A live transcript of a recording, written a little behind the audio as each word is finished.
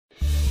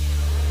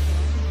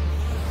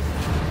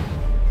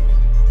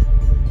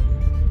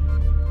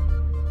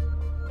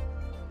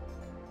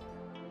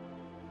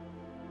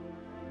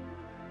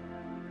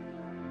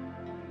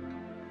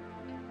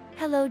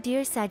Hello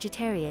dear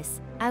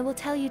Sagittarius, I will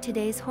tell you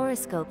today's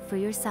horoscope for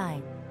your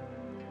sign.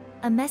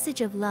 A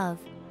message of love,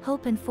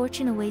 hope and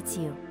fortune awaits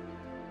you.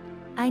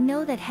 I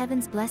know that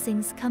heaven's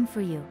blessings come for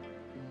you.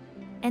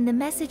 And the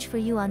message for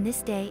you on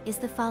this day is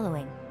the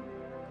following.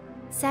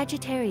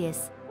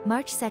 Sagittarius,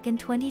 March 2nd,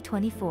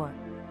 2024.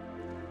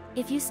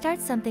 If you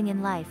start something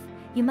in life,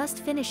 you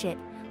must finish it,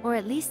 or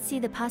at least see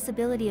the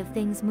possibility of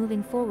things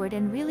moving forward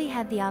and really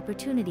have the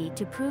opportunity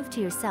to prove to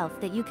yourself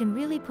that you can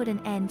really put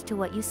an end to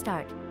what you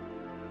start.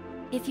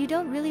 If you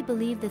don't really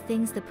believe the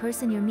things the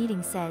person you're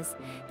meeting says,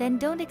 then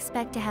don't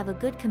expect to have a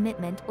good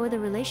commitment or the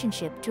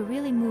relationship to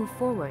really move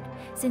forward,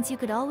 since you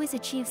could always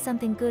achieve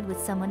something good with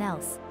someone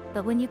else,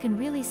 but when you can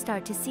really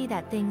start to see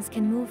that things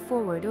can move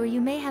forward, or you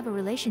may have a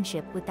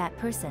relationship with that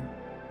person.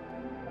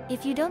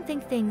 If you don't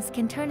think things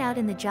can turn out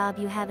in the job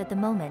you have at the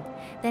moment,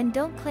 then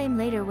don't claim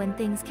later when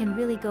things can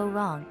really go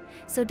wrong,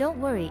 so don't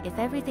worry if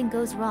everything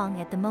goes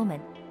wrong at the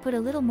moment, put a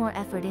little more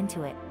effort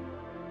into it.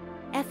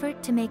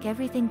 Effort to make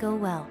everything go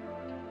well.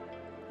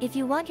 If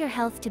you want your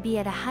health to be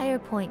at a higher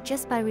point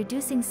just by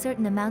reducing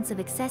certain amounts of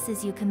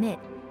excesses you commit,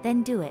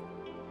 then do it.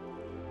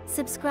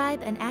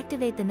 Subscribe and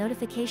activate the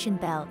notification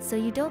bell so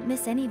you don't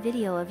miss any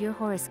video of your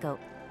horoscope.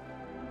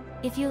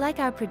 If you like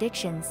our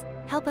predictions,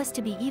 help us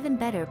to be even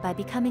better by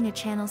becoming a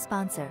channel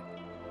sponsor.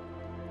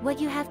 What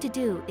you have to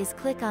do is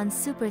click on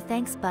Super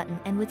Thanks button,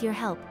 and with your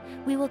help,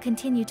 we will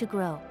continue to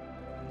grow.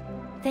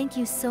 Thank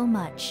you so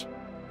much.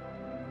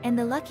 And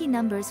the lucky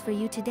numbers for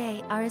you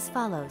today are as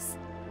follows: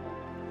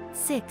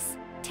 6,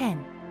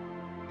 10,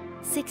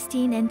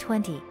 16 and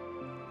 20.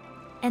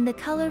 And the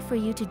color for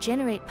you to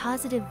generate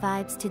positive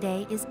vibes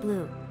today is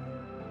blue.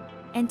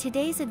 And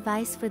today's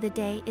advice for the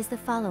day is the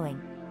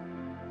following.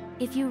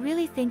 If you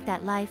really think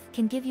that life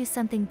can give you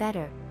something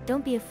better,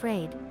 don't be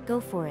afraid, go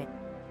for it.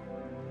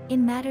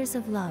 In matters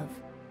of love.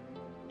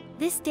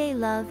 This day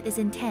love is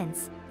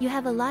intense, you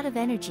have a lot of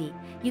energy,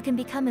 you can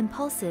become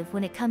impulsive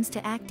when it comes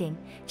to acting,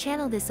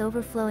 channel this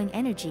overflowing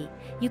energy,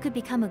 you could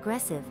become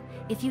aggressive,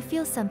 if you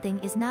feel something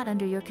is not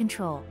under your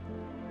control.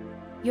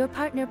 Your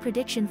partner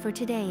prediction for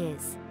today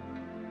is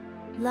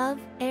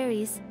love,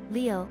 Aries,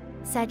 Leo,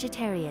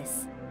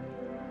 Sagittarius.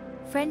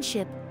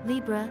 Friendship,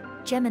 Libra,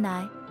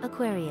 Gemini,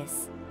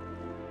 Aquarius.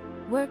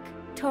 Work,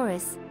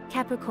 Taurus,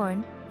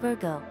 Capricorn,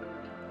 Virgo.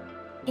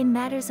 In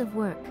matters of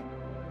work.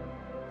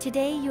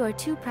 Today you are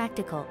too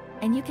practical,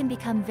 and you can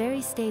become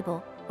very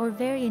stable, or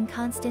very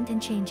inconstant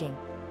and changing.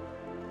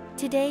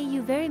 Today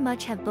you very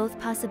much have both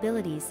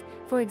possibilities,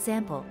 for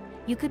example,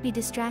 you could be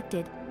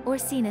distracted, or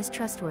seen as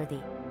trustworthy.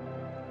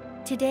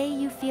 Today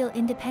you feel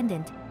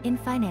independent, in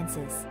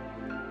finances.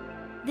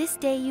 This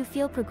day you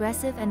feel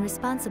progressive and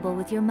responsible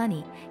with your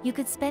money, you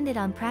could spend it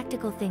on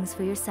practical things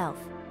for yourself.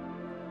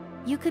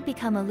 You could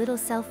become a little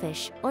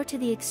selfish, or to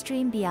the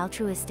extreme be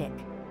altruistic.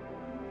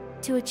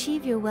 To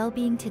achieve your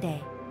well-being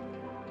today.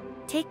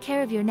 Take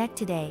care of your neck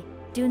today,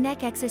 do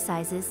neck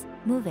exercises,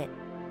 move it.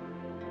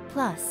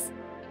 Plus.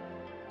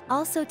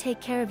 Also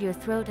take care of your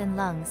throat and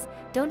lungs,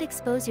 don't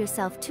expose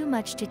yourself too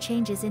much to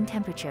changes in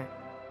temperature.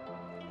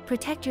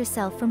 Protect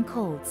yourself from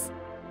colds.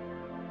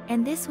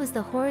 And this was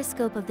the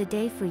horoscope of the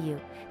day for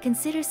you.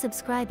 Consider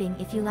subscribing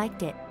if you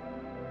liked it.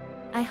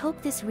 I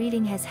hope this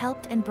reading has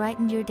helped and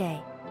brightened your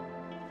day.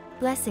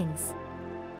 Blessings.